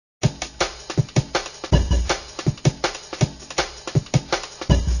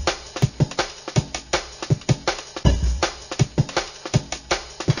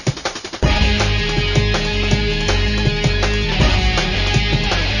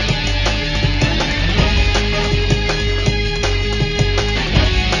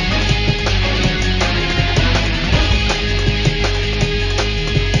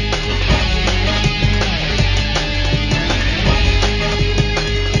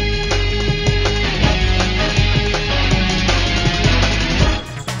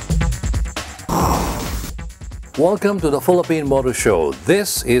Welcome to the Philippine Motor Show.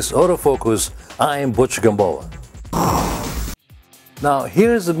 This is Autofocus. I'm Butch Gamboa. Now,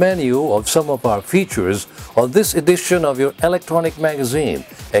 here's the menu of some of our features on this edition of your electronic magazine,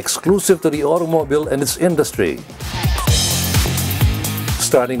 exclusive to the automobile and its industry.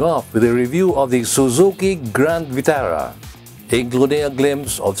 Starting off with a review of the Suzuki Grand Vitara, including a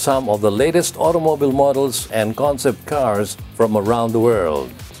glimpse of some of the latest automobile models and concept cars from around the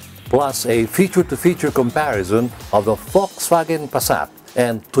world, plus a feature-to-feature comparison of the Volkswagen Passat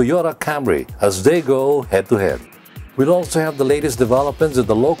and Toyota Camry as they go head-to-head. We'll also have the latest developments in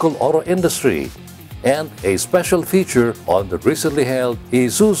the local auto industry and a special feature on the recently held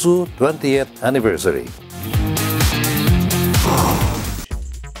Isuzu 20th anniversary.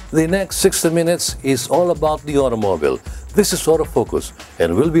 The next 60 minutes is all about the automobile. This is Autofocus,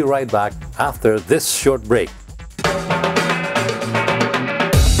 and we'll be right back after this short break.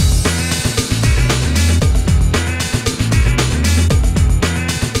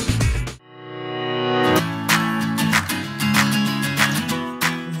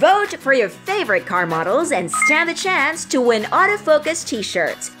 Vote for your favorite car models and stand the chance to win Autofocus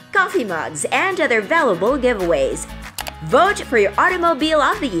t-shirts, coffee mugs, and other valuable giveaways. Vote for your Automobile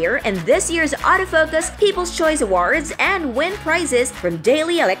of the Year in this year's Autofocus People's Choice Awards and win prizes from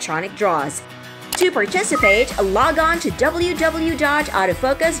daily electronic draws. To participate, log on to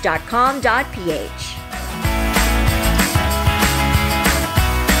www.autofocus.com.ph.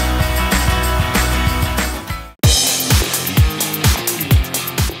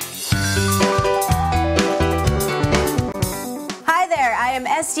 I am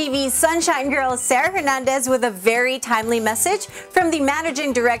STV's Sunshine Girl, Sarah Hernandez, with a very timely message from the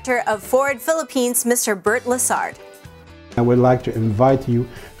Managing Director of Ford Philippines, Mr. Bert Lazard. I would like to invite you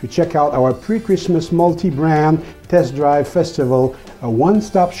to check out our pre-Christmas multi-brand test drive festival, a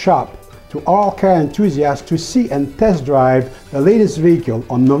one-stop shop to all car enthusiasts to see and test drive the latest vehicle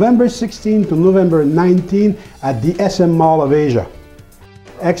on November 16 to November 19 at the SM Mall of Asia.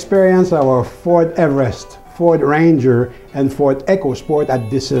 Experience our Ford Everest, Ford Ranger, and Ford EcoSport at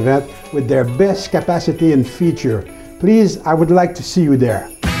this event with their best capacity and feature. Please, I would like to see you there.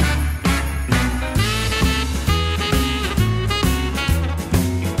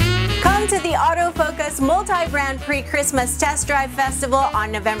 Come to the Autofocus Multi-Brand Pre-Christmas Test Drive Festival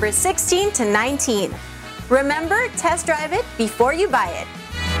on November 16 to 19. Remember, test drive it before you buy it.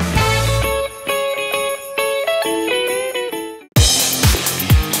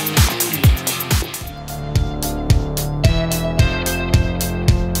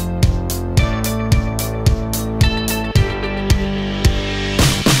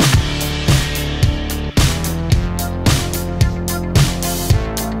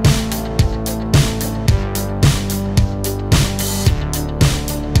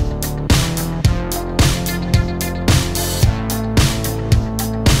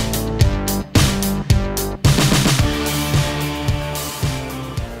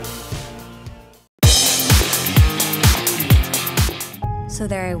 So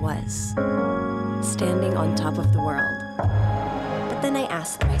there I was, standing on top of the world. But then I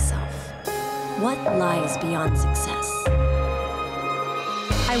asked myself, what lies beyond success?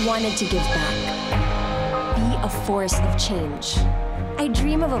 I wanted to give back, be a force of change. I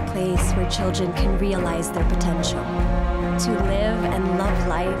dream of a place where children can realize their potential, to live and love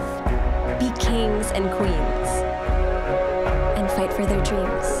life, be kings and queens, and fight for their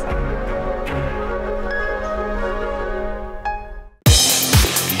dreams.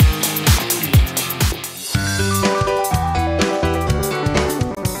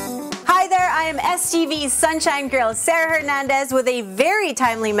 STV's Sunshine Girl, Sarah Hernandez, with a very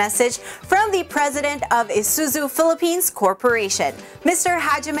timely message from the President of Isuzu Philippines Corporation, Mr.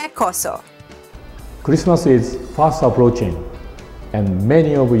 Hajime Koso. Christmas is fast approaching, and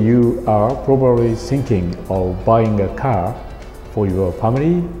many of you are probably thinking of buying a car for your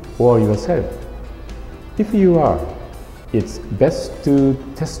family or yourself. If you are, it's best to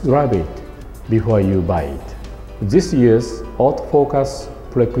test drive it before you buy it. This year's Autofocus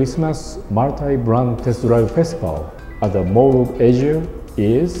Pre-Christmas Multi-Brand Test Drive Festival at the Mall of Asia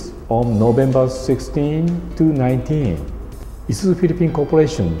is on November 16 to 19. Isuzu Philippine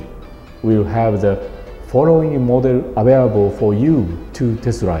Corporation will have the following model available for you to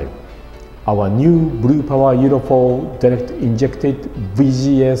test drive. Our new Blue Power Euro 4 direct injected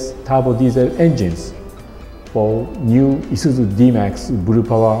VGS turbo diesel engines for new Isuzu D-Max Blue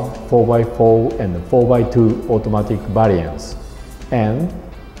Power 4x4 and 4x2 automatic variants, and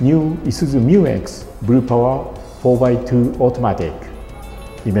new Isuzu MU-X Blue Power 4x2 automatic.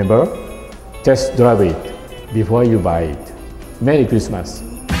 Remember, test drive it before you buy it. Merry Christmas!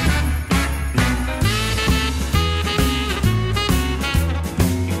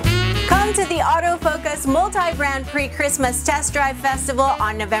 Autofocus Multi-Brand Pre-Christmas Test Drive Festival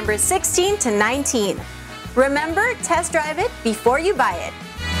on November 16 to 19. Remember, test drive it before you buy it.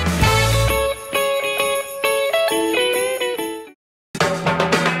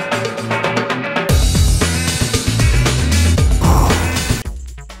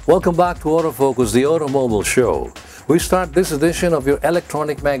 Welcome back to Autofocus, the Automobile Show. We start this edition of your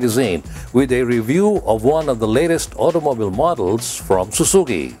electronic magazine with a review of one of the latest automobile models from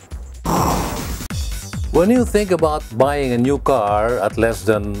Suzuki. When you think about buying a new car at less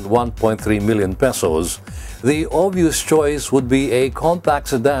than 1.3 million pesos, the obvious choice would be a compact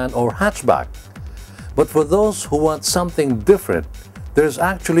sedan or hatchback. But for those who want something different, there's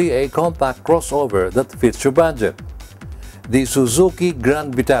actually a compact crossover that fits your budget. The Suzuki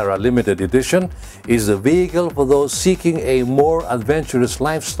Grand Vitara Limited Edition is the vehicle for those seeking a more adventurous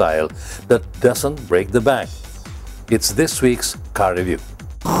lifestyle that doesn't break the bank. It's this week's car review.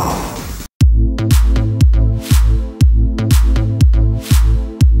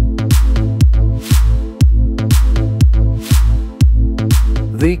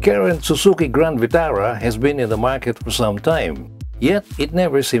 The current Suzuki Grand Vitara has been in the market for some time, yet it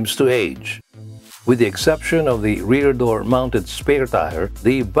never seems to age. With the exception of the rear door mounted spare tire,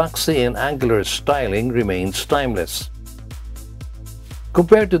 the boxy and angular styling remains timeless.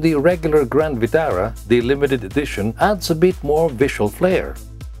 Compared to the regular Grand Vitara, the limited edition adds a bit more visual flair.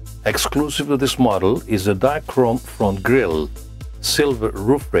 Exclusive to this model is the dark chrome front grille, silver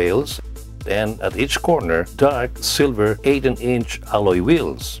roof rails, and at each corner, dark silver 18-inch alloy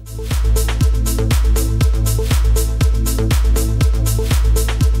wheels.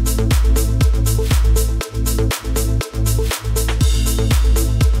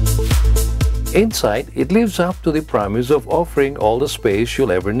 Inside, it lives up to the promise of offering all the space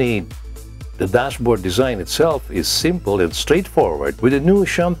you'll ever need. The dashboard design itself is simple and straightforward, with the new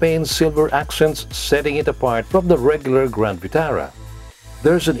champagne silver accents setting it apart from the regular Grand Vitara.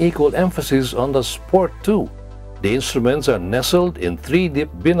 There's an equal emphasis on the sport too. The instruments are nestled in 3 deep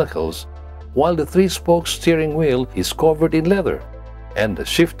binnacles, while the 3-spoke steering wheel is covered in leather, and the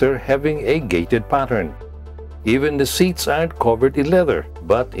shifter having a gated pattern. Even the seats aren't covered in leather,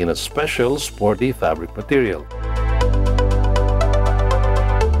 but in a special sporty fabric material.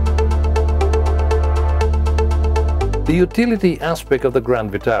 The utility aspect of the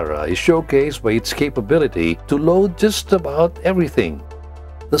Grand Vitara is showcased by its capability to load just about everything.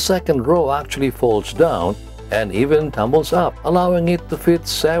 The second row actually folds down and even tumbles up, allowing it to fit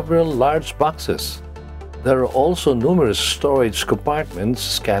several large boxes. There are also numerous storage compartments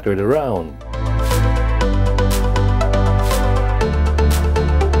scattered around.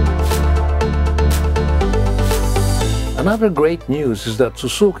 Another great news is that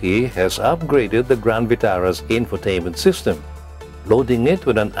Suzuki has upgraded the Grand Vitara's infotainment system. Loading it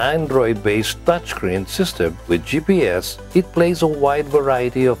with an Android-based touchscreen system with GPS, it plays a wide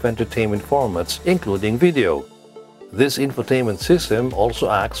variety of entertainment formats, including video. This infotainment system also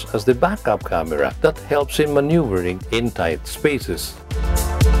acts as the backup camera that helps in maneuvering in tight spaces.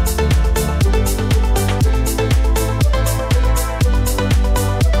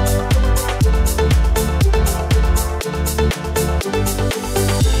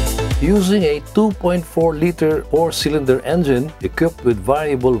 Using a 2.4-liter 4-cylinder engine equipped with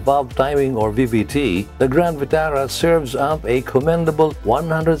variable valve timing or VVT, the Grand Vitara serves up a commendable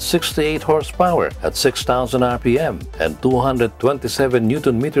 168 horsepower at 6,000 RPM and 227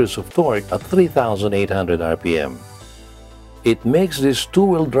 Nm of torque at 3,800 RPM. It makes this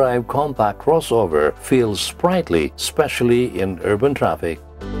 2-wheel drive compact crossover feel sprightly, especially in urban traffic.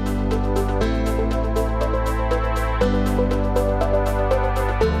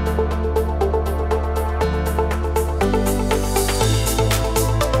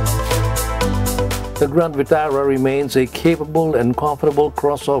 The Grand Vitara remains a capable and comfortable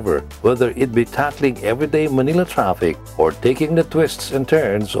crossover, whether it be tackling everyday Manila traffic or taking the twists and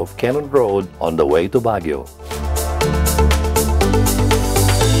turns of Cannon Road on the way to Baguio.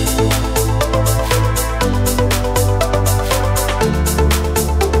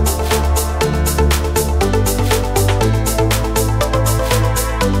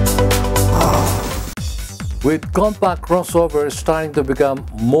 With compact crossovers starting to become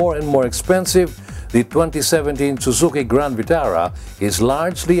more and more expensive, the 2017 Suzuki Grand Vitara is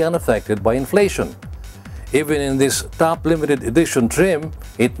largely unaffected by inflation. Even in this top limited edition trim,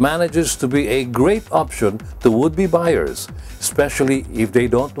 it manages to be a great option to would-be buyers, especially if they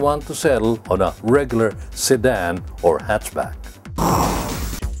don't want to settle on a regular sedan or hatchback.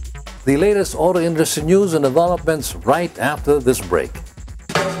 The latest auto industry news and developments right after this break.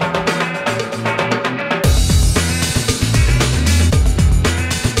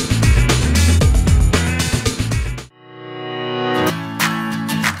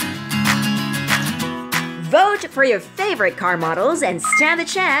 Vote for your favorite car models and stand the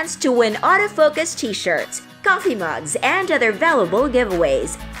chance to win autofocus t-shirts, coffee mugs, and other valuable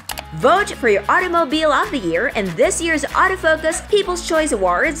giveaways. Vote for your Automobile of the Year in this year's Autofocus People's Choice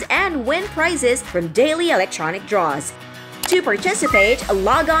Awards and win prizes from daily electronic draws. To participate,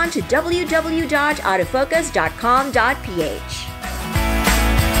 log on to www.autofocus.com.ph.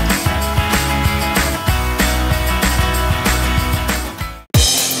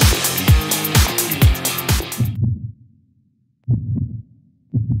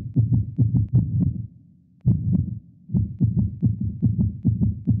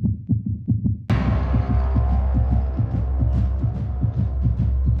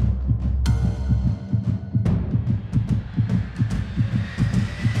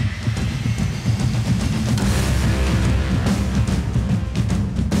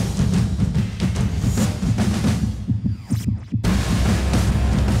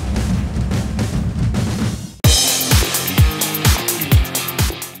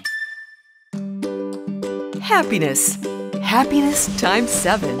 Happiness. Happiness times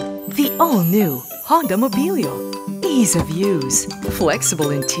 7. The all-new Honda Mobilio. Ease of use. Flexible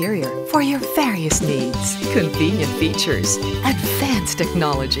interior for your various needs. Convenient features. Advanced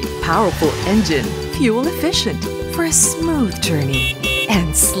technology. Powerful engine. Fuel efficient for a smooth journey.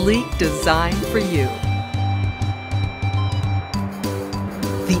 And sleek design for you.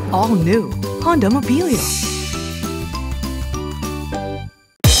 The all-new Honda Mobilio.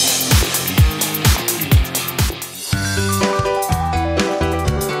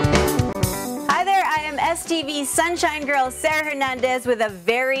 STV Sunshine Girl Sarah Hernandez with a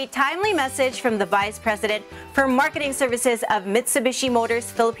very timely message from the Vice President for Marketing Services of Mitsubishi Motors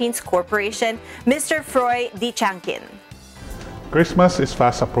Philippines Corporation, Mr. Froy D. Chankin. Christmas is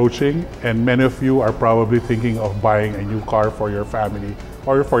fast approaching, and many of you are probably thinking of buying a new car for your family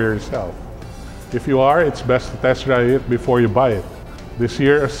or for yourself. If you are, it's best to test drive it before you buy it. This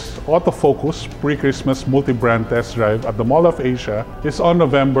year's Autofocus Pre-Christmas Multi-Brand Test Drive at the Mall of Asia is on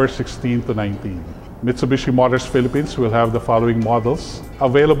November 16 to 19. Mitsubishi Motors Philippines will have the following models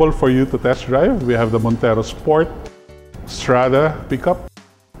available for you to test drive. We have the Montero Sport, Strada Pickup,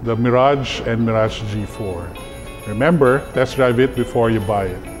 the Mirage, and Mirage G4. Remember, test drive it before you buy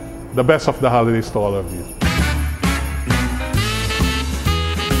it. The best of the holidays to all of you.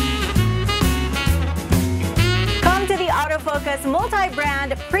 Come to the Autofocus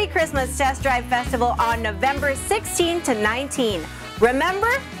Multi-Brand Pre-Christmas Test Drive Festival on November 16 to 19. Remember,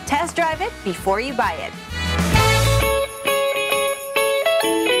 test drive it before you buy it.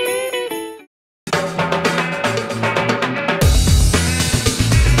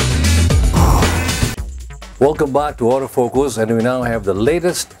 Welcome back to Autofocus, and we now have the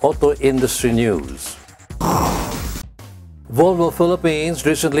latest auto industry news. Volvo Philippines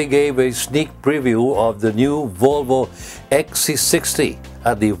recently gave a sneak preview of the new Volvo XC60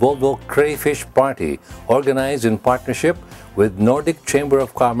 at the Volvo Crayfish Party, organized in partnership with Nordic Chamber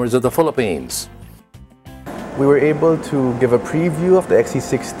of Commerce of the Philippines. We were able to give a preview of the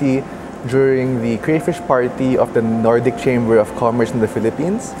XC60 during the Crayfish Party of the Nordic Chamber of Commerce in the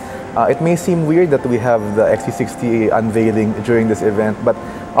Philippines. It may seem weird that we have the XC60 unveiling during this event, but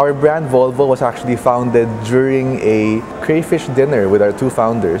our brand Volvo was actually founded during a crayfish dinner with our two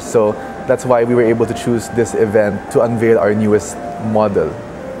founders. So that's why we were able to choose this event to unveil our newest model.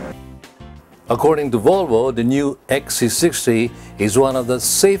 According to Volvo, the new XC60 is one of the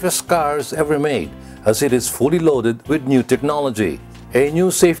safest cars ever made, as it is fully loaded with new technology. A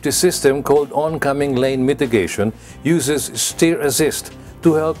new safety system called Oncoming Lane Mitigation uses steer assist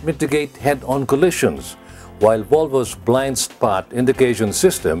to help mitigate head-on collisions, while Volvo's blind spot indication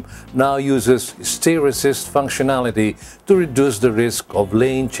system now uses steer assist functionality to reduce the risk of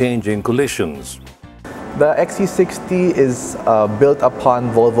lane-changing collisions. The XC60 is built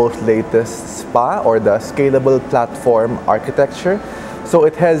upon Volvo's latest SPA, or the Scalable Platform Architecture. So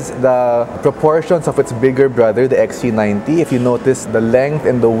it has the proportions of its bigger brother, the XC90. If you notice, the length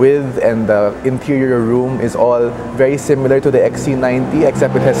and the width and the interior room is all very similar to the XC90,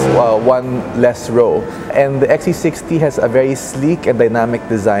 except it has one less row. And the XC60 has a very sleek and dynamic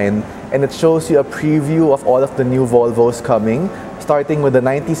design, and it shows you a preview of all of the new Volvos coming, starting with the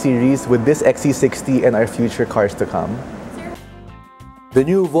 90 series with this XC60 and our future cars to come. The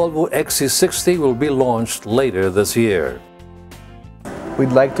new Volvo XC60 will be launched later this year.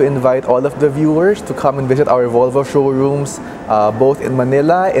 We'd like to invite all of the viewers to come and visit our Volvo showrooms, both in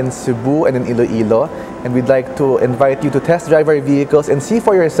Manila, in Cebu, and in Iloilo. And we'd like to invite you to test drive our vehicles and see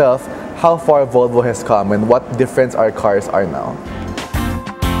for yourself how far Volvo has come and what difference our cars are now.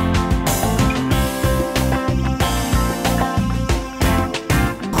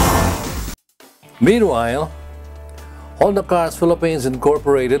 Meanwhile, Honda Cars Philippines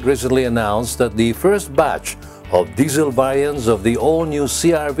Incorporated recently announced that the first batch of diesel variants of the all-new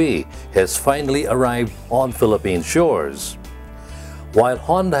CR-V has finally arrived on Philippine shores. While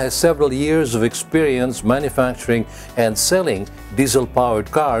Honda has several years of experience manufacturing and selling diesel-powered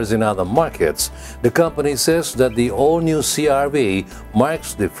cars in other markets, the company says that the all-new CR-V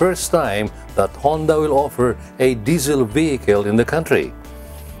marks the first time that Honda will offer a diesel vehicle in the country.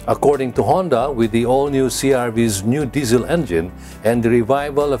 According to Honda, with the all-new CR-V's new diesel engine and the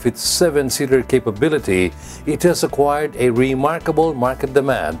revival of its 7-seater capability, it has acquired a remarkable market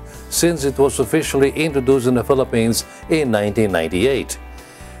demand since it was officially introduced in the Philippines in 1998.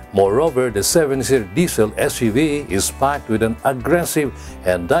 Moreover, the 7-seater diesel SUV is packed with an aggressive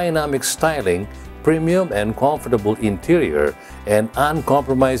and dynamic styling, premium and comfortable interior, and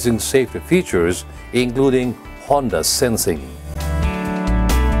uncompromising safety features, including Honda Sensing.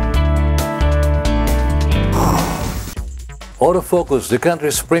 Autofocus, the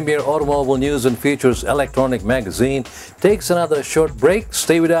country's premier automobile news and features electronic magazine, takes another short break.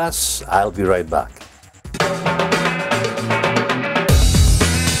 Stay with us. I'll be right back.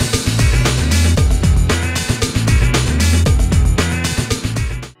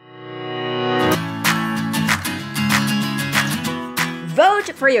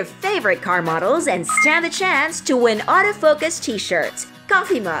 Vote for your favorite car models and stand the chance to win Autofocus t-shirts,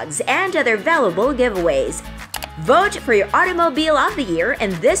 coffee mugs, and other valuable giveaways. Vote for your Automobile of the Year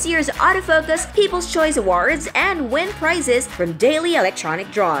in this year's Autofocus People's Choice Awards and win prizes from daily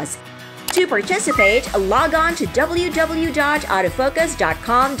electronic draws. To participate, log on to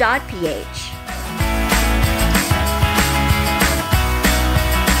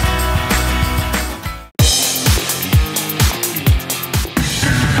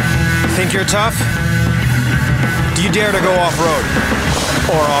Think you're tough? Do you dare to go off-road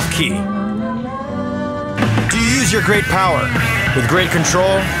or off-key? Do you use your great power with great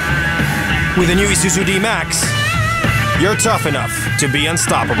control? With the new Isuzu D-Max, you're tough enough to be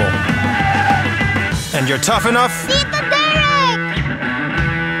unstoppable. And you're tough enough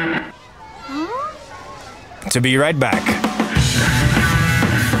to be right back.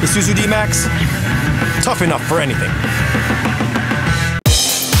 Isuzu D-Max, tough enough for anything.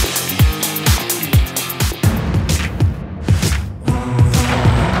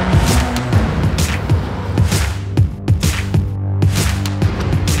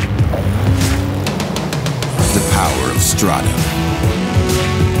 Strada.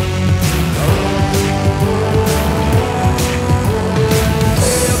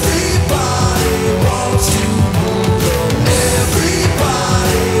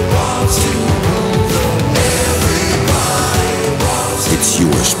 It's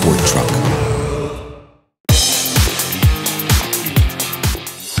your sport truck.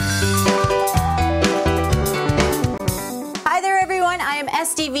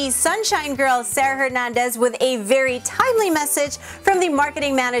 STV's Sunshine Girl, Sarah Hernandez, with a very timely message from the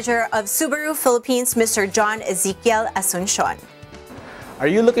marketing manager of Subaru Philippines, Mr. John Ezekiel Asuncion. Are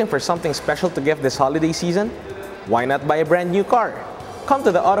you looking for something special to gift this holiday season? Why not buy a brand new car? Come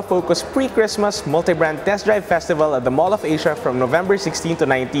to the Autofocus Pre-Christmas Multi-Brand Test Drive Festival at the Mall of Asia from November 16 to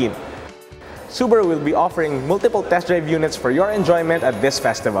 19. Subaru will be offering multiple test drive units for your enjoyment at this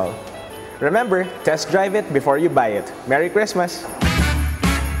festival. Remember, test drive it before you buy it. Merry Christmas!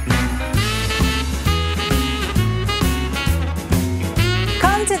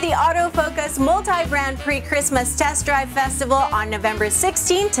 To the Autofocus Multi-Brand Pre-Christmas Test Drive Festival on November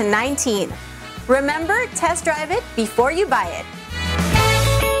 16 to 19. Remember, test drive it before you buy it.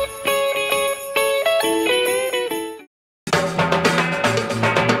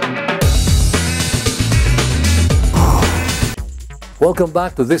 Welcome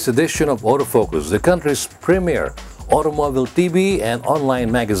back to this edition of Autofocus, the country's premier automobile TV and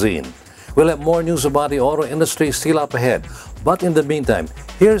online magazine. We'll have more news about the auto industry still up ahead. But in the meantime,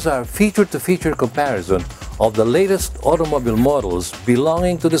 here's our feature-to-feature comparison of the latest automobile models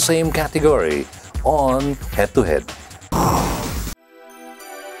belonging to the same category on Head to Head.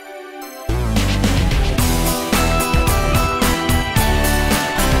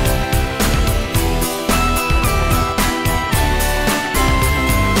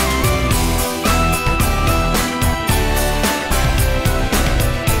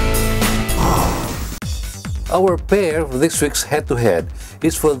 Our pair for this week's head-to-head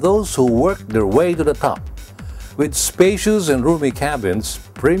is for those who work their way to the top. With spacious and roomy cabins,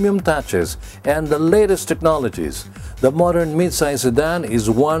 premium touches, and the latest technologies, the modern midsize sedan is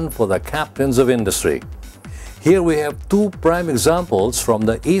one for the captains of industry. Here we have two prime examples from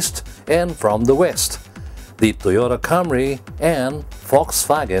the East and from the West, the Toyota Camry and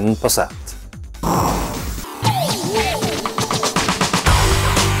Volkswagen Passat.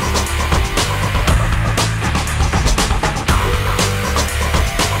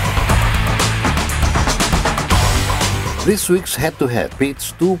 This week's head-to-head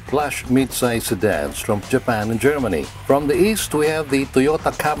pits two plush mid-size sedans from Japan and Germany. From the east, we have the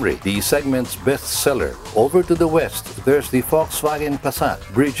Toyota Camry, the segment's best-seller. Over to the west, there's the Volkswagen Passat,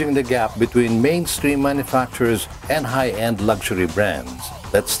 bridging the gap between mainstream manufacturers and high-end luxury brands.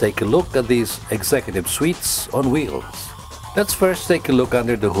 Let's take a look at these executive suites on wheels. Let's first take a look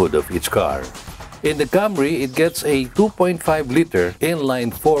under the hood of each car. In the Camry, it gets a 2.5-liter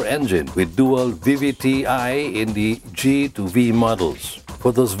inline-4 engine with dual VVT-i in the G to V models.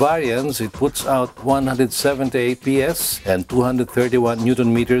 For those variants, it puts out 178 PS and 231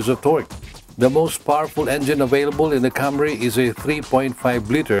 Newton-meters of torque. The most powerful engine available in the Camry is a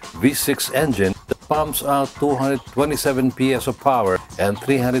 3.5-liter V6 engine that pumps out 227 PS of power and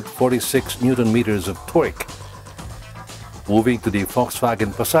 346 Newton-meters of torque. Moving to the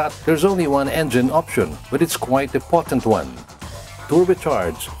Volkswagen Passat, there's only one engine option, but it's quite a potent one.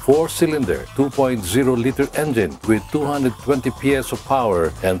 Turbocharged 4-cylinder 2.0-liter engine with 220 PS of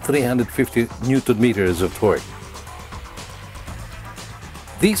power and 350 Newton-meters of torque.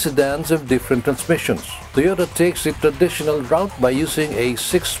 These sedans have different transmissions. Toyota takes the traditional route by using a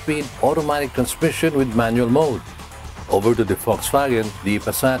 6-speed automatic transmission with manual mode. Over to the Volkswagen, the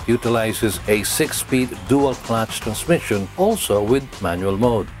Passat utilizes a 6-speed dual-clutch transmission, also with manual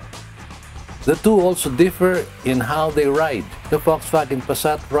mode. The two also differ in how they ride. The Volkswagen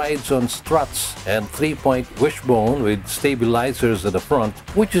Passat rides on struts and 3-point wishbone with stabilizers at the front,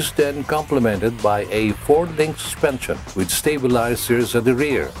 which is then complemented by a 4-link suspension with stabilizers at the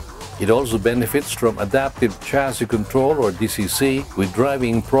rear. It also benefits from adaptive chassis control or DCC with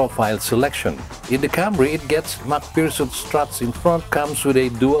driving profile selection. In the Camry, it gets McPherson struts in front, comes with a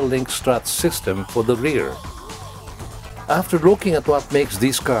dual-link strut system for the rear. After looking at what makes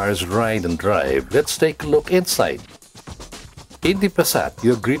these cars ride and drive, let's take a look inside. In the Passat,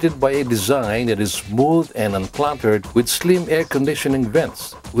 you're greeted by a design that is smooth and uncluttered with slim air conditioning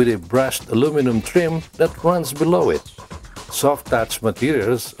vents with a brushed aluminum trim that runs below it. Soft-touch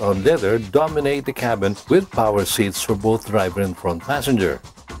materials on leather dominate the cabin with power seats for both driver and front passenger.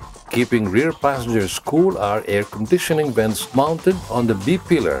 Keeping rear passengers cool are air conditioning vents mounted on the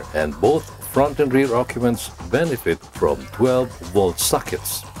B-pillar, and both front and rear occupants benefit from 12-volt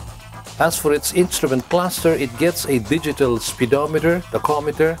sockets. As for its instrument cluster, it gets a digital speedometer,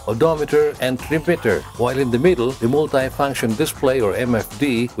 tachometer, odometer, and trimeter, while in the middle, the multi-function display or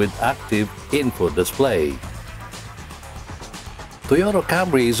MFD with active info display. Toyota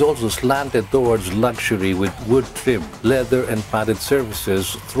Camry is also slanted towards luxury with wood trim, leather and padded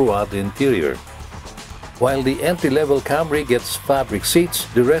surfaces throughout the interior. While the entry-level Camry gets fabric seats,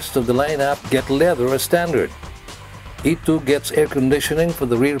 the rest of the lineup get leather as standard. It too gets air conditioning for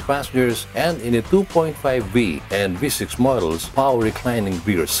the rear passengers and in the 2.5V and V6 models, power reclining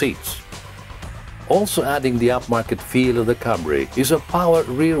rear seats. Also adding the upmarket feel of the Camry is a power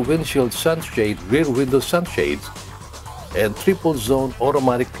rear windshield sunshade, rear window sunshades, and triple-zone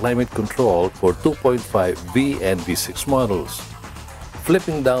automatic climate control for 2.5V and V6 models.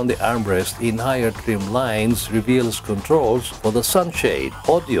 Flipping down the armrest in higher trim lines reveals controls for the sunshade,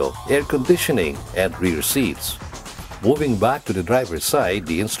 audio, air conditioning, and rear seats. Moving back to the driver's side,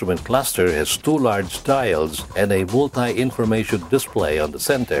 the instrument cluster has two large dials and a multi-information display on the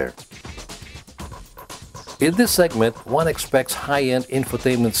center. In this segment, one expects high-end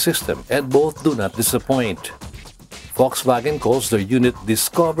infotainment system, and both do not disappoint. Volkswagen calls their unit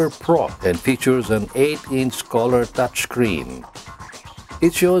Discover Pro and features an 8-inch color touchscreen.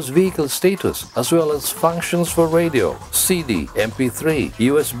 It shows vehicle status as well as functions for radio, CD, MP3,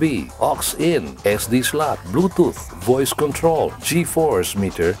 USB, aux-in, SD slot, Bluetooth, voice control, G-force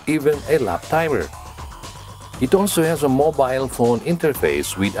meter, even a lap timer. It also has a mobile phone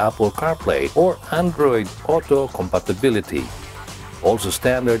interface with Apple CarPlay or Android Auto compatibility. Also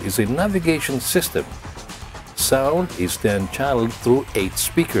standard is a navigation system. Sound is then channeled through 8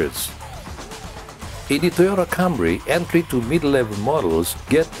 speakers. In the Toyota Camry, entry to mid-level models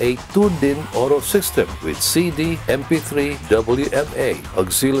get a tuned-in auto system with CD, MP3, WMA,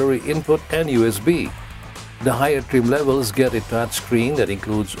 auxiliary input, and USB. The higher trim levels get a touchscreen that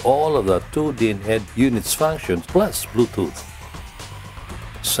includes all of the tuned-in head unit's functions plus Bluetooth.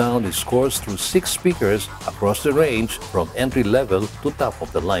 Sound is coursed through 6 speakers across the range from entry level to top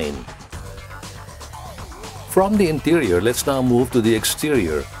of the line. From the interior, let's now move to the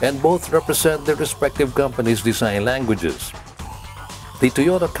exterior, and both represent their respective companies' design languages. The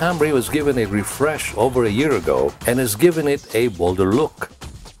Toyota Camry was given a refresh over a year ago and has given it a bolder look.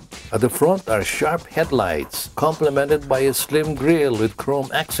 At the front are sharp headlights, complemented by a slim grille with chrome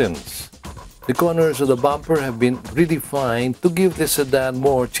accents. The corners of the bumper have been redefined to give the sedan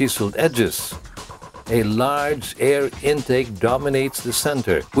more chiseled edges. A large air intake dominates the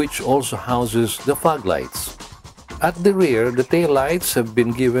center, which also houses the fog lights. At the rear, the taillights have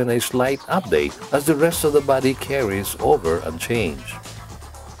been given a slight update as the rest of the body carries over unchanged.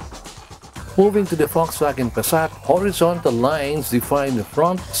 Moving to the Volkswagen Passat, horizontal lines define the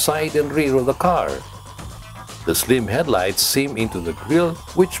front, side, and rear of the car. The slim headlights seam into the grille,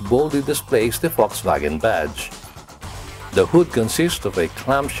 which boldly displays the Volkswagen badge. The hood consists of a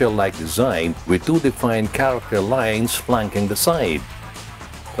clamshell-like design with two defined character lines flanking the side.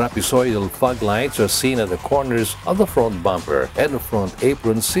 Trapezoidal fog lights are seen at the corners of the front bumper, and the front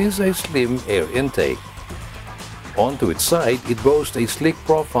apron sees a slim air intake. Onto its side, it boasts a sleek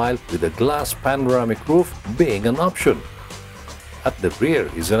profile with a glass panoramic roof being an option. At the rear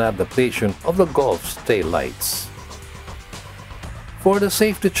is an adaptation of the Golf's tail lights. For the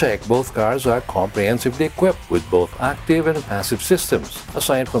safety check, both cars are comprehensively equipped with both active and passive systems,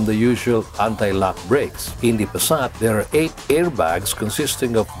 aside from the usual anti-lock brakes. In the Passat, there are 8 airbags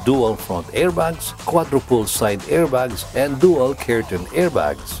consisting of dual front airbags, quadruple side airbags, and dual curtain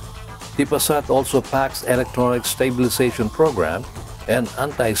airbags. The Passat also packs electronic stabilization program and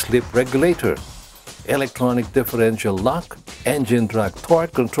anti-slip regulator, electronic differential lock, engine drag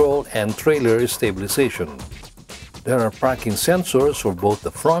torque control, and trailer stabilization. There are parking sensors for both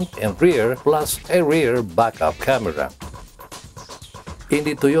the front and rear, plus a rear backup camera. In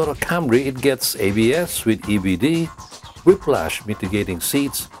the Toyota Camry, it gets ABS with EBD, whiplash mitigating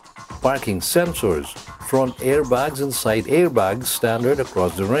seats, parking sensors, front airbags and side airbags standard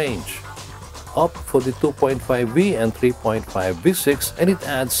across the range. Up for the 2.5V and 3.5 V6, and it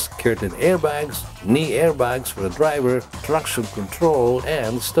adds curtain airbags, knee airbags for the driver, traction control,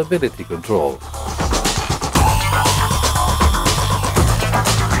 and stability control.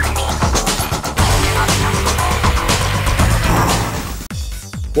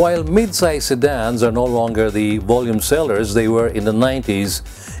 While mid-size sedans are no longer the volume sellers they were in the 90s,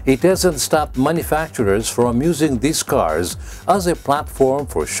 it hasn't stopped manufacturers from using these cars as a platform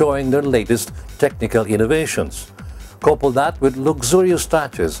for showing their latest technical innovations. Couple that with luxurious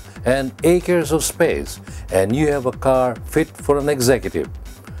touches and acres of space, and you have a car fit for an executive.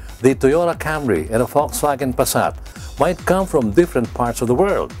 The Toyota Camry and a Volkswagen Passat might come from different parts of the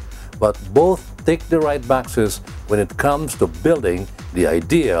world, but both tick the right boxes when it comes to building the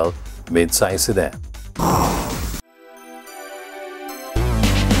ideal mid-size sedan.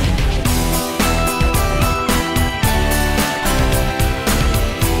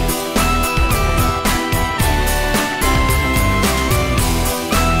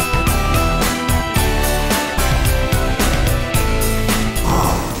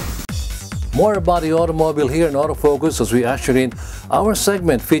 More about the automobile here in Autofocus as we usher in our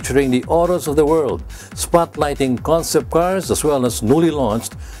segment featuring the autos of the world, spotlighting concept cars as well as newly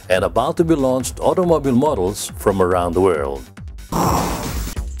launched and about to be launched automobile models from around the world.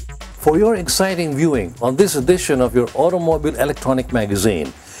 For your exciting viewing on this edition of your Automobile Electronic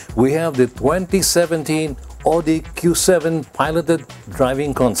Magazine, we have the 2017 Audi Q7 piloted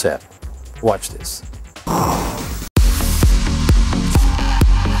driving concept. Watch this.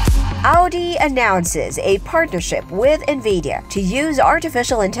 Audi announces a partnership with NVIDIA to use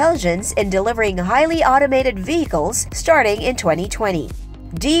artificial intelligence in delivering highly automated vehicles starting in 2020.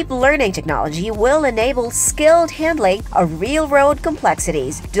 Deep learning technology will enable skilled handling of real-road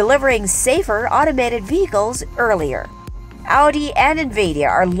complexities, delivering safer automated vehicles earlier. Audi and NVIDIA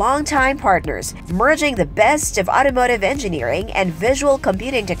are longtime partners, merging the best of automotive engineering and visual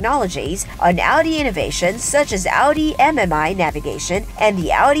computing technologies on Audi innovations such as Audi MMI navigation and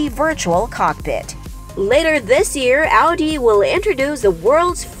the Audi Virtual Cockpit. Later this year, Audi will introduce the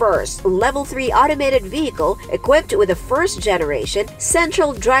world's first Level 3 automated vehicle equipped with a first-generation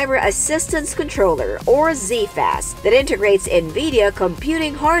Central Driver Assistance Controller, or ZFAS, that integrates NVIDIA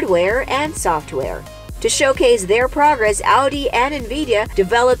computing hardware and software. To showcase their progress, Audi and NVIDIA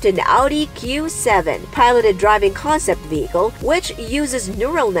developed an Audi Q7 piloted driving concept vehicle, which uses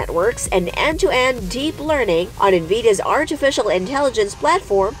neural networks and end-to-end deep learning on NVIDIA's artificial intelligence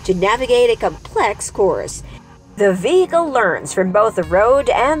platform to navigate a complex course. The vehicle learns from both the road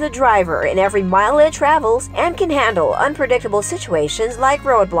and the driver in every mile it travels and can handle unpredictable situations like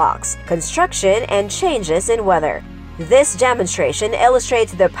roadblocks, construction, and changes in weather. This demonstration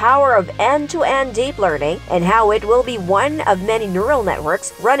illustrates the power of end-to-end deep learning and how it will be one of many neural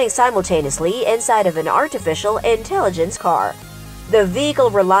networks running simultaneously inside of an artificial intelligence car. The vehicle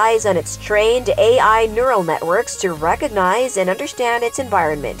relies on its trained AI neural networks to recognize and understand its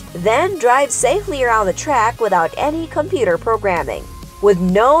environment, then drive safely around the track without any computer programming. With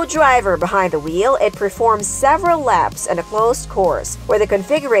no driver behind the wheel, it performs several laps on a closed course, where the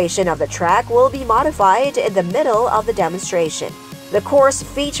configuration of the track will be modified in the middle of the demonstration. The course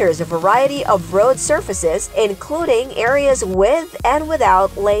features a variety of road surfaces, including areas with and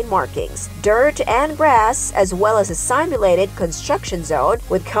without lane markings, dirt and grass, as well as a simulated construction zone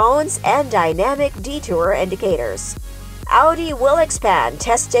with cones and dynamic detour indicators. Audi will expand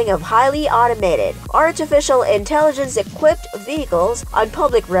testing of highly automated, artificial intelligence-equipped vehicles on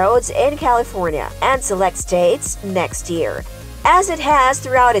public roads in California and select states next year. As it has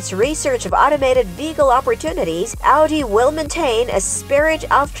throughout its research of automated vehicle opportunities, Audi will maintain a spirit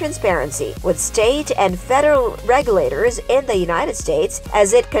of transparency with state and federal regulators in the United States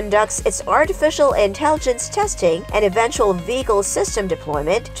as it conducts its artificial intelligence testing and eventual vehicle system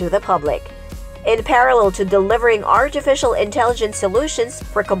deployment to the public. In parallel to delivering artificial intelligence solutions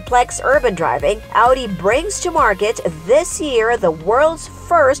for complex urban driving, Audi brings to market this year the world's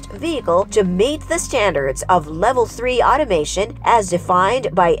first vehicle to meet the standards of Level 3 automation as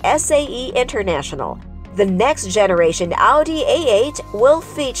defined by SAE International. The next generation Audi A8 will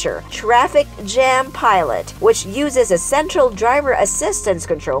feature Traffic Jam Pilot, which uses a central driver assistance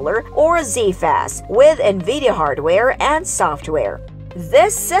controller or ZFAS with NVIDIA hardware and software.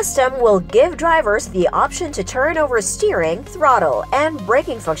 This system will give drivers the option to turn over steering, throttle, and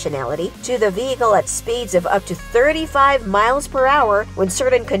braking functionality to the vehicle at speeds of up to 35 miles per hour when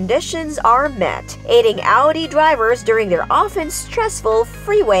certain conditions are met, aiding Audi drivers during their often stressful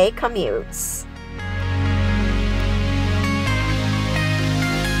freeway commutes.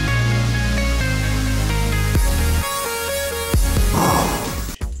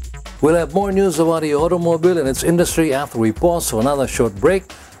 We'll have more news about the automobile and its industry after we pause for another short break.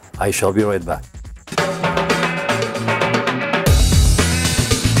 I shall be right back.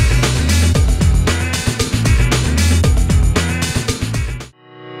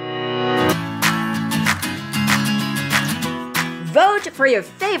 Vote for your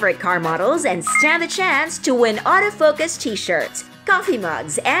favorite car models and stand the chance to win autofocus t-shirts, coffee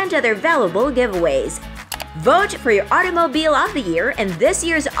mugs, and other valuable giveaways. Vote for your Automobile of the Year in this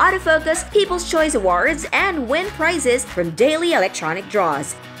year's Autofocus People's Choice Awards and win prizes from daily electronic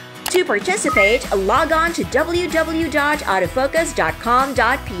draws. To participate, log on to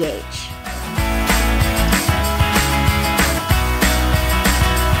www.autofocus.com.ph.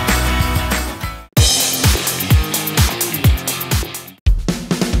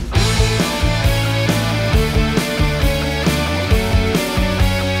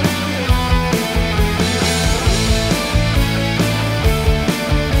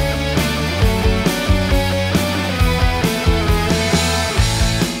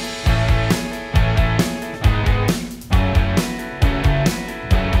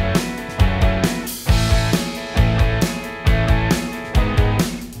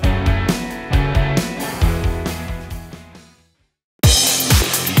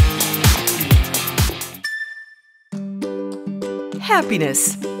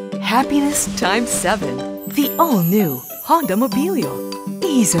 Happiness. Happiness times 7. The all-new Honda Mobilio.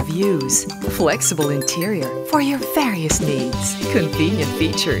 Ease of use. Flexible interior for your various needs. Convenient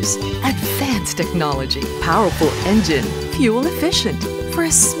features. Advanced technology. Powerful engine. Fuel efficient for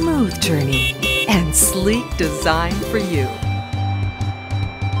a smooth journey. And sleek design for you.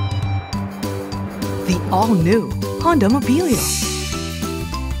 The all-new Honda Mobilio.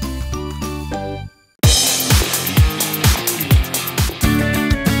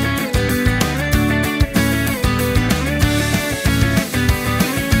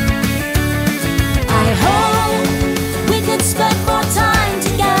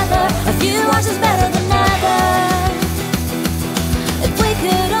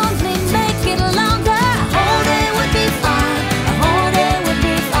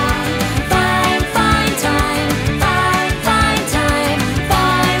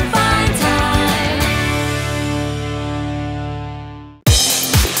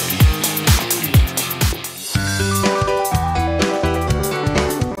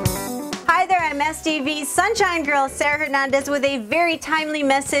 STV's Sunshine Girl Sarah Hernandez with a very timely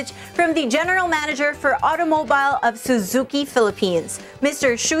message from the General Manager for Automobile of Suzuki Philippines,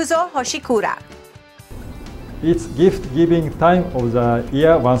 Mr. Shuzo Hoshikura. It's gift-giving time of the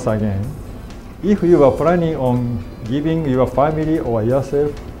year once again. If you are planning on giving your family or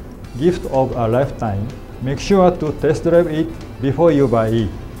yourself gift of a lifetime, make sure to test drive it before you buy it.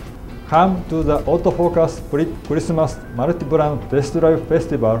 Come to the Autofocus Christmas Multi-Brand Test Drive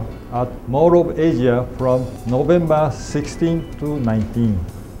Festival at Mall of Asia from November 16 to 19.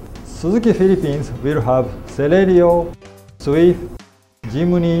 Suzuki Philippines will have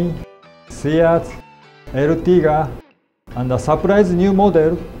and a surprise new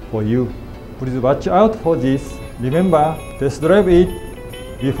model for you. Please watch out for this. Remember, test drive it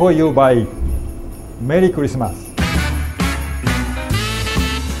before you buy it. Merry Christmas!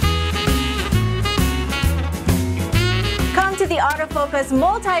 Come to the Autofocus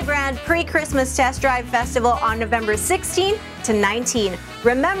Multi-Brand Pre-Christmas Test Drive Festival on November 16 to 19.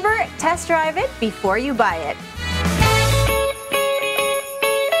 Remember, test drive it before you buy it.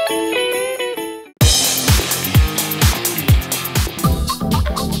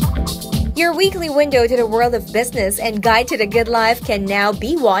 Your weekly window to the world of business and guide to the good life can now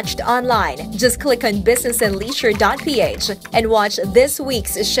be watched online. Just click on businessandleisure.ph and watch this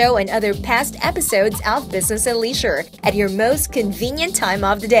week's show and other past episodes of Business and Leisure at your most convenient time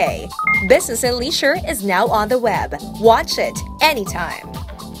of the day. Business and Leisure is now on the web. Watch it anytime.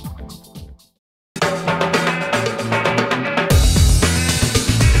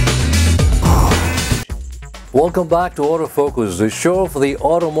 Welcome back to Autofocus, the show for the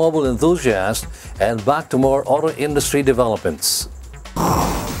automobile enthusiast, and back to more auto industry developments.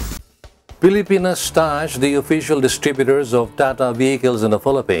 Pilipinas Stage, the official distributors of Tata vehicles in the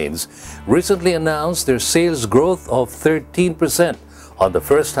Philippines, recently announced their sales growth of 13% on the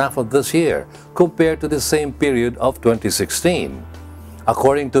first half of this year compared to the same period of 2016.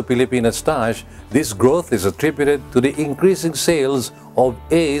 According to Pilipinas Stage, this growth is attributed to the increasing sales of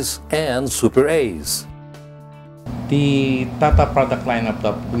A's and Super A's. The Tata product lineup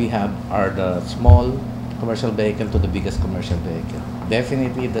that we have are the small commercial vehicle to the biggest commercial vehicle.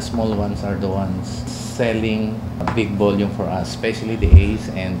 Definitely the small ones are the ones selling a big volume for us, especially the A's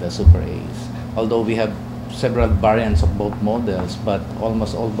and the Super A's. Although we have several variants of both models, but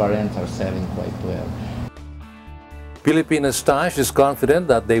almost all variants are selling quite well. Pilipinas Stage is confident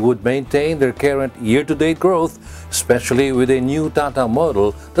that they would maintain their current year-to-date growth, especially with a new Tata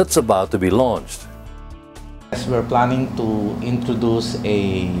model that's about to be launched. Yes, we're planning to introduce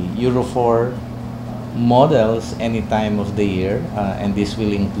a Euro 4 models any time of the year, and this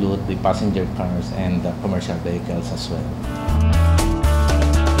will include the passenger cars and the commercial vehicles as well.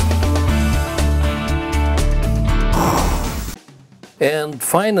 And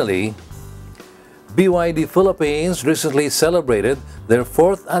finally, BYD Philippines recently celebrated their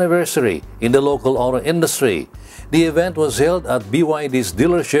 4th anniversary in the local auto industry. The event was held at BYD's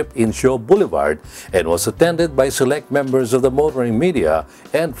dealership in Shaw Boulevard and was attended by select members of the motoring media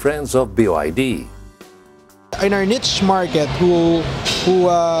and friends of BYD. In our niche market who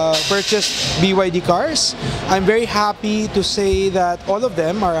purchased BYD cars, I'm very happy to say that all of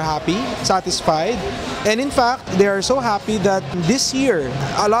them are happy, satisfied, and in fact, they are so happy that this year,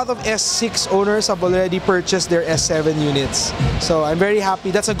 a lot of S6 owners have already purchased their S7 units. So I'm very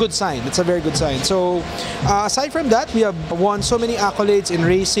happy. That's a good sign. That's a very good sign. So aside from that, we have won so many accolades in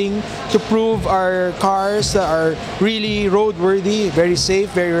racing to prove our cars that are really roadworthy, very safe,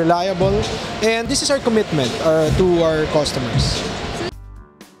 very reliable, and this is our commitment to our customers.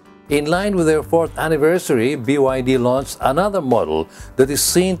 In line with their 4th anniversary, BYD launched another model that is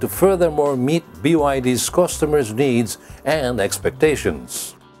seen to furthermore meet BYD's customers' needs and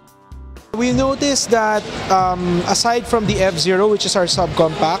expectations. We noticed that aside from the F-Zero, which is our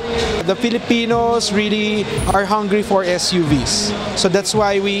subcompact, the Filipinos really are hungry for SUVs. So that's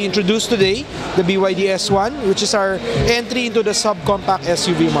why we introduced today the BYD S1, which is our entry into the subcompact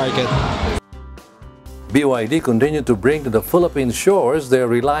SUV market. BYD continued to bring to the Philippine shores their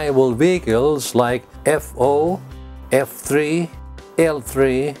reliable vehicles like FO, F3,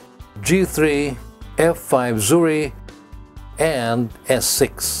 L3, G3, F5 Zuri, and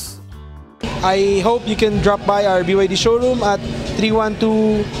S6. I hope you can drop by our BYD showroom at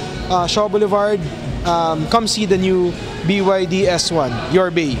 312 Shaw Boulevard. Come see the new BYD S1,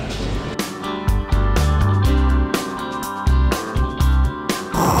 your bay.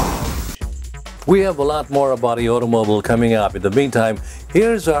 We have a lot more about the automobile coming up. In the meantime,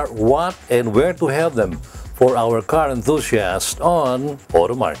 here's our what and where to have them for our car enthusiasts on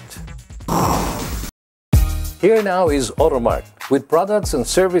Automart. Here now is Automart with products and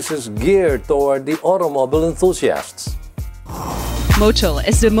services geared toward the automobile enthusiasts. Motul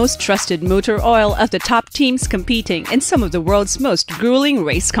is the most trusted motor oil of the top teams competing in some of the world's most grueling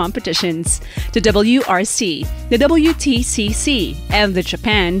race competitions: the WRC, the WTCC, and the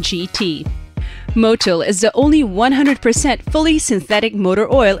Japan GT. Motul is the only 100% fully synthetic motor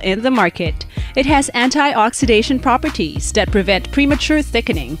oil in the market. It has antioxidant properties that prevent premature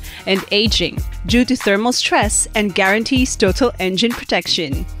thickening and aging due to thermal stress and guarantees total engine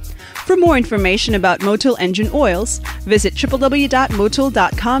protection. For more information about Motul engine oils, visit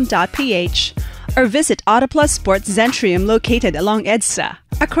www.motul.com.ph. or visit Autoplus Sports Zentrium located along EDSA,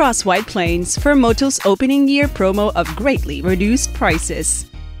 across White Plains for Moto's opening year promo of greatly reduced prices.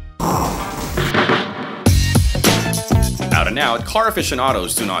 Out and out, car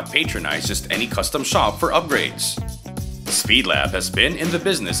aficionados do not patronize just any custom shop for upgrades. Speedlab has been in the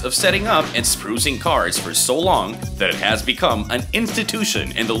business of setting up and sprucing cars for so long that it has become an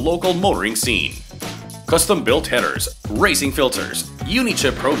institution in the local motoring scene. Custom-built headers, racing filters,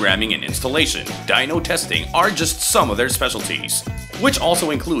 Unichip programming and installation, dyno testing are just some of their specialties, which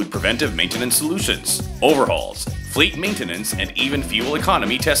also include preventive maintenance solutions, overhauls, fleet maintenance, and even fuel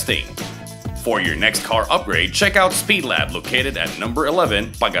economy testing. For your next car upgrade, check out Speedlab located at number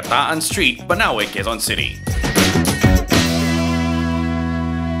 11 Pagataan Street, Banaue, Quezon City.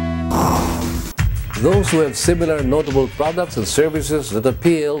 Those who have similar notable products and services that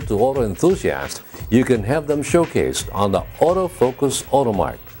appeal to auto enthusiasts, you can have them showcased on the Autofocus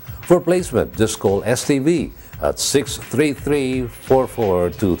Automart. For placement, just call STV at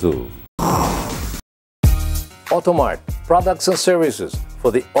 633-4422. Automart, products and services for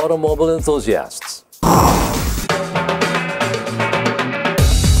the automobile enthusiasts.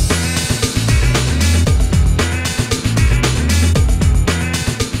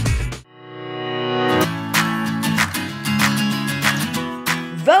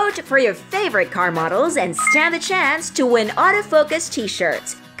 Vote for your favorite car models and stand the chance to win Autofocus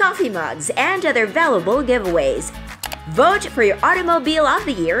t-shirts, coffee mugs, and other valuable giveaways. Vote for your Automobile of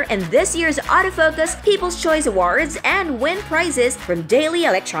the Year in this year's Autofocus People's Choice Awards and win prizes from daily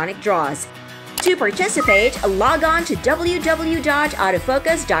electronic draws. To participate, log on to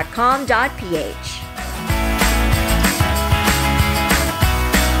www.autofocus.com.ph.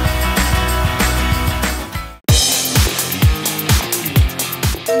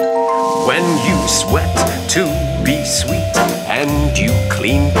 When you sweat to be sweet and you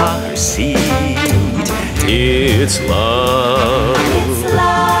clean car seat, it's love.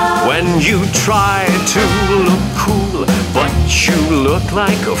 When you try to look cool but you look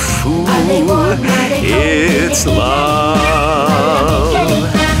like a fool, it's love.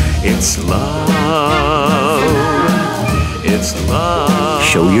 It's love. It's love.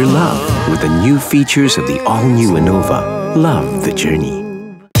 Show your love with the new features of the all-new Innova. Love the journey.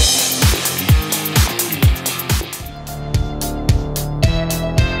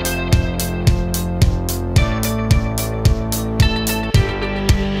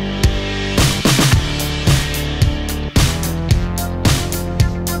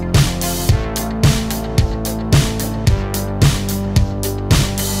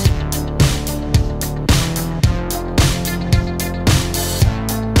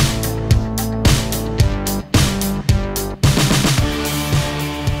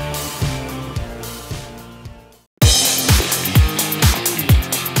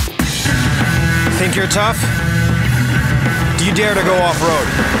 Think you're tough? Do you dare to go off-road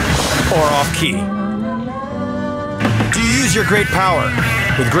or off-key? Do you use your great power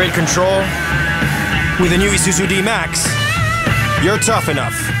with great control? With the new Isuzu D-Max, you're tough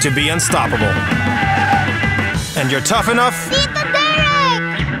enough to be unstoppable. And you're tough enough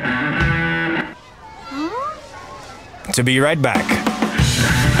to be right back.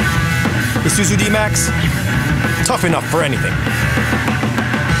 Isuzu D-Max, tough enough for anything.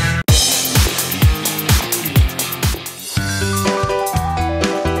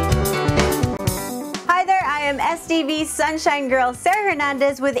 STV Sunshine Girl Sarah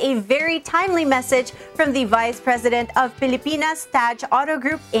Hernandez with a very timely message from the Vice President of Pilipinas Taj Auto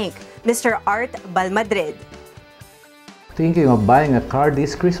Group Inc., Mr. Art Balmadrid. Thinking of buying a car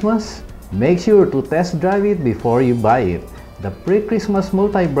this Christmas? Make sure to test drive it before you buy it. The Pre-Christmas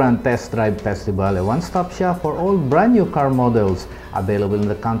Multi-Brand Test Drive Festival, a one-stop shop for all brand new car models available in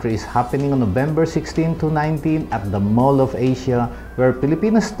the country, is happening on November 16 to 19 at the Mall of Asia, where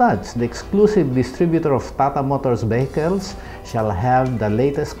Pilipinas Taj, the exclusive distributor of Tata Motors vehicles, shall have the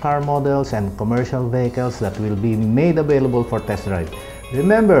latest car models and commercial vehicles that will be made available for test drive.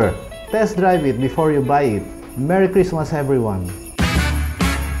 Remember, test drive it before you buy it. Merry Christmas, everyone!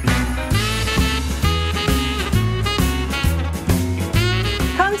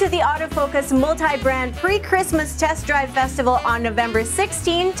 To the Autofocus Multi-Brand Pre-Christmas Test Drive Festival on November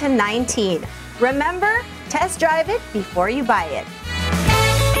 16 to 19. Remember, test drive it before you buy it.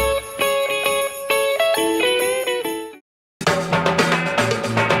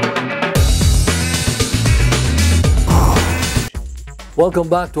 Welcome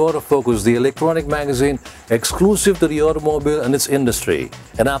back to Autofocus, the electronic magazine exclusive to the automobile and its industry.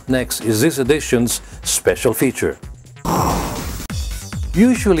 And up next is this edition's special feature.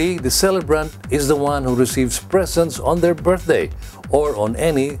 Usually, the celebrant is the one who receives presents on their birthday or on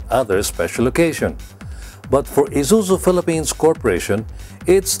any other special occasion. But for Isuzu Philippines Corporation,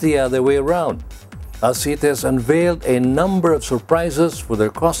 it's the other way around, as it has unveiled a number of surprises for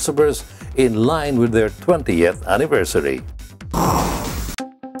their customers in line with their 20th anniversary.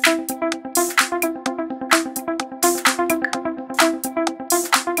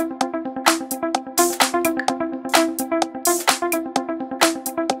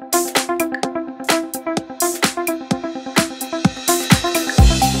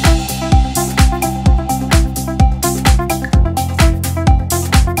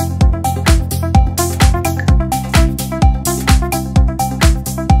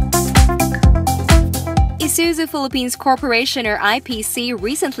 Isuzu Philippines Corporation, or IPC,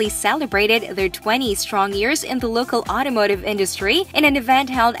 recently celebrated their 20-strong years in the local automotive industry in an event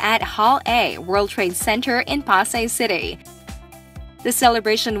held at Hall A, World Trade Center in Pasay City. The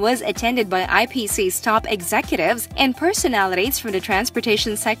celebration was attended by IPC's top executives and personalities from the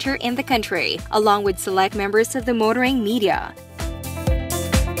transportation sector in the country, along with select members of the motoring media.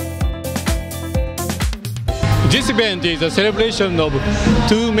 This event is a celebration of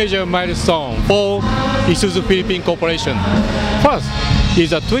two major milestones for Isuzu Philippines Corporation. First is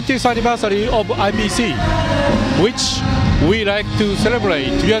the 20th anniversary of IPC, which we like to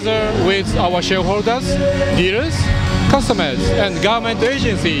celebrate together with our shareholders, dealers, customers, and government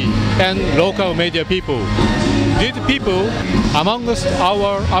agencies and local media people. These people amongst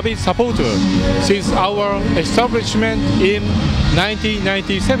our avid supporters since our establishment in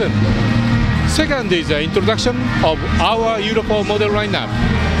 1997. Second is the introduction of our Euro 4 model lineup,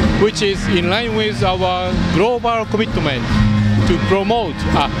 which is in line with our global commitment to promote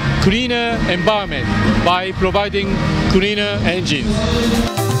a cleaner environment by providing cleaner engines.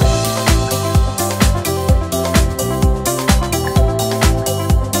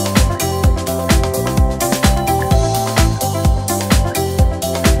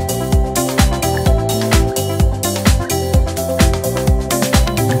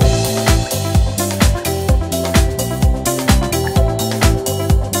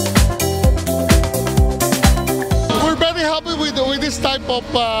 Type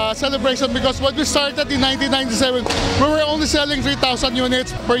of celebration, because when we started in 1997, we were only selling 3,000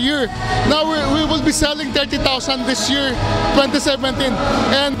 units per year. Now we will be selling 30,000 this year, 2017.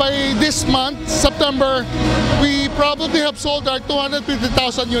 And by this month, September, we probably have sold our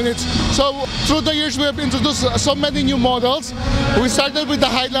 250,000 units. So through the years, we have introduced so many new models. We started with the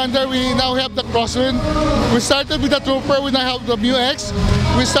Highlander, we now have the Crosswind. We started with the Trooper, we now have the MU-X.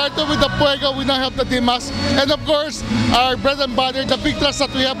 We started with the Fuego, we now have the D-Max. And of course, our bread and butter, the big trucks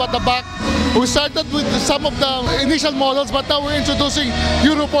that we have at the back. We started with some of the initial models, but now we're introducing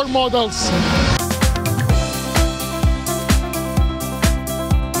Euro 4 models.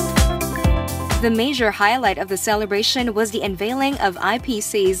 The major highlight of the celebration was the unveiling of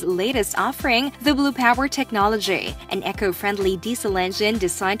IPC's latest offering, the Blue Power technology, an eco-friendly diesel engine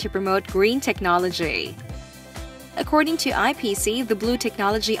designed to promote green technology. According to IPC, the Blue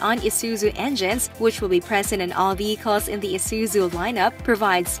technology on Isuzu engines, which will be present in all vehicles in the Isuzu lineup,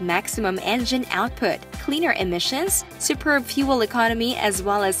 provides maximum engine output, cleaner emissions, superb fuel economy, as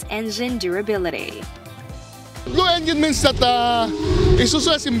well as engine durability. Blue engine means that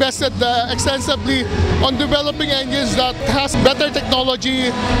Isuzu has invested extensively on developing engines that has better technology,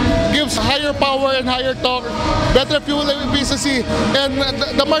 gives higher power and higher torque, better fuel efficiency, and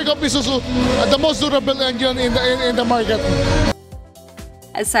the mark of Isuzu, the most durable engine in the market.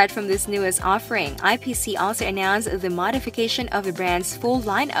 Aside from this newest offering, IPC also announced the modification of the brand's full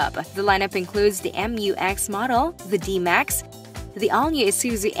lineup. The lineup includes the MU-X model, the D-Max, the all-new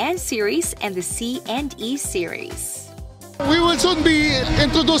Isuzu N-Series, and the C and E Series. We will soon be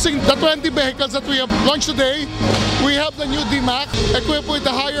introducing the 20 vehicles that we have launched today. We have the new D-Max equipped with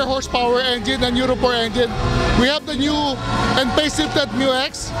the higher horsepower engine and Euro 4 engine. We have the new and facelifted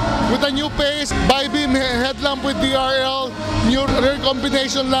MU-X with a new pace, bi-beam headlamp with DRL, new rear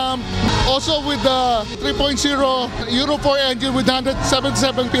combination lamp. Also with the 3.0 Euro 4 engine with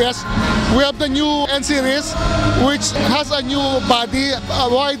 177 PS. We have the new N-Series, which has a new body, a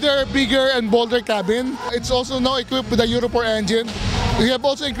wider, bigger, and bolder cabin. It's also now equipped with a Euro 4 engine. We have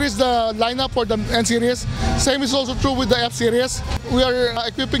also increased the lineup for the N-Series. Same is also true with the F-Series. We are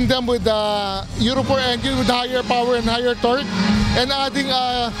equipping them with the Euro 4 engine with higher power and higher torque, and adding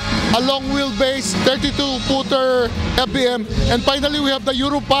a long wheelbase 32-footer FBM. And finally, we have the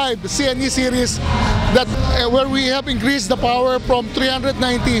Euro 5 C&E series, that where we have increased the power from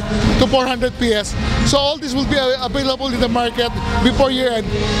 390 to 400 PS. So all this will be available in the market before year end.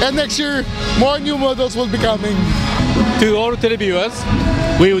 And next year, more new models will be coming. To all televiewers,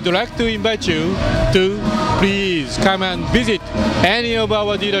 we would like to invite you to please come and visit any of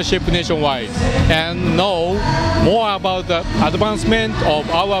our dealership nationwide and know more about the advancement of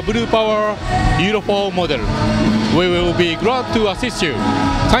our Blue Power Euro 4 model. We will be glad to assist you.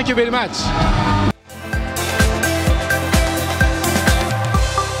 Thank you very much.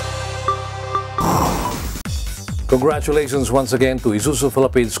 Congratulations once again to Isuzu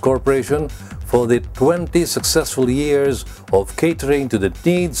Philippines Corporation for the 20 successful years of catering to the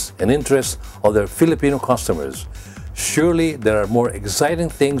needs and interests of their Filipino customers. Surely there are more exciting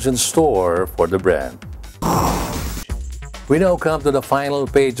things in store for the brand. We now come to the final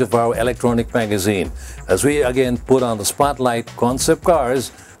page of our electronic magazine as we again put on the spotlight concept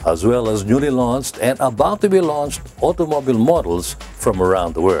cars as well as newly launched and about to be launched automobile models from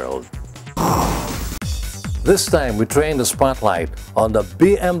around the world. This time we train the spotlight on the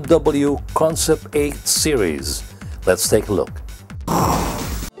BMW Concept 8 series. Let's take a look.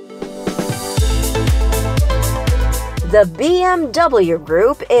 The BMW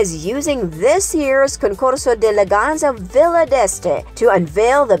Group is using this year's Concurso de Elegancia Villa d'Este to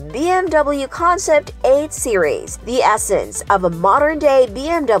unveil the BMW Concept 8 series, the essence of a modern-day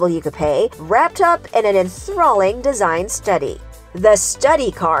BMW coupe wrapped up in an enthralling design study. The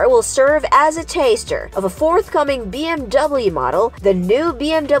study car will serve as a taster of a forthcoming BMW model, the new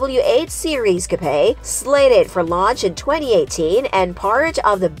BMW 8 Series Coupe, slated for launch in 2018 and part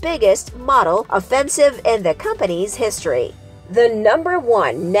of the biggest model offensive in the company's history. The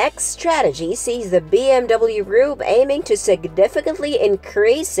 #1 next strategy sees the BMW Group aiming to significantly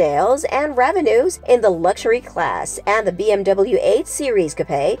increase sales and revenues in the luxury class, and the BMW 8 Series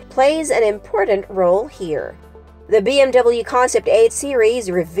Coupe plays an important role here. The BMW Concept 8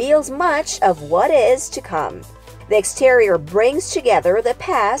 series reveals much of what is to come. The exterior brings together the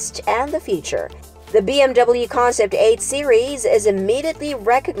past and the future. The BMW Concept 8 series is immediately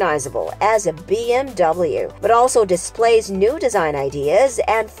recognizable as a BMW, but also displays new design ideas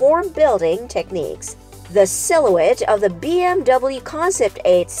and form-building techniques. The silhouette of the BMW Concept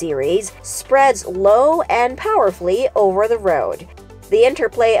 8 series spreads low and powerfully over the road. The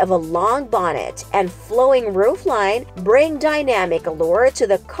interplay of a long bonnet and flowing roofline bring dynamic allure to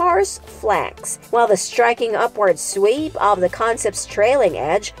the car's flanks, while the striking upward sweep of the Concept's trailing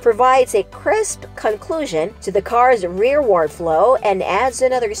edge provides a crisp conclusion to the car's rearward flow and adds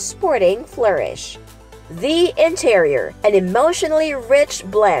another sporting flourish. The interior, an emotionally rich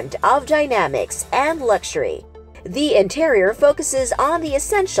blend of dynamics and luxury. The interior focuses on the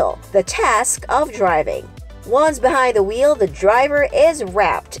essential, the task of driving. Once behind the wheel, the driver is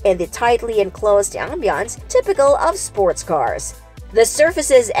wrapped in the tightly enclosed ambiance typical of sports cars. The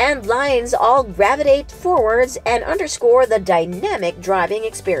surfaces and lines all gravitate forwards and underscore the dynamic driving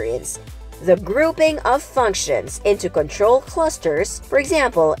experience. The grouping of functions into control clusters, for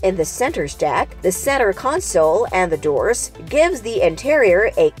example in the center stack, the center console, and the doors, gives the interior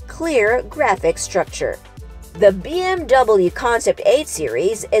a clear graphic structure. The BMW Concept 8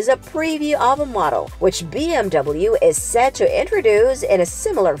 series is a preview of a model which BMW is set to introduce in a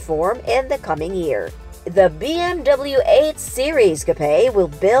similar form in the coming year. The BMW 8 Series Coupe will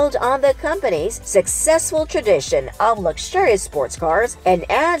build on the company's successful tradition of luxurious sports cars and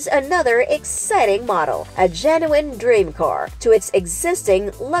adds another exciting model, a genuine dream car, to its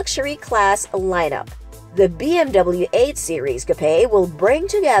existing luxury class lineup. The BMW 8 Series Coupe will bring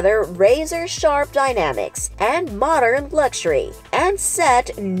together razor-sharp dynamics and modern luxury and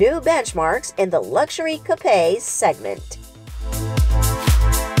set new benchmarks in the luxury coupe segment.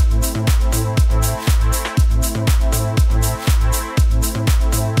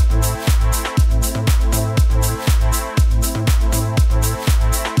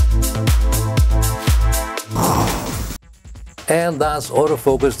 And that's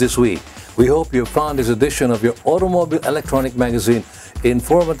Autofocus this week. We hope you found this edition of your Automobile Electronic Magazine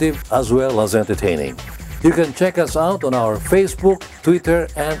informative as well as entertaining. You can check us out on our Facebook, Twitter,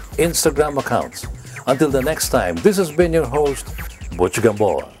 and Instagram accounts. Until the next time, this has been your host, Butch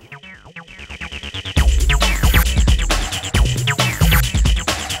Gamboa.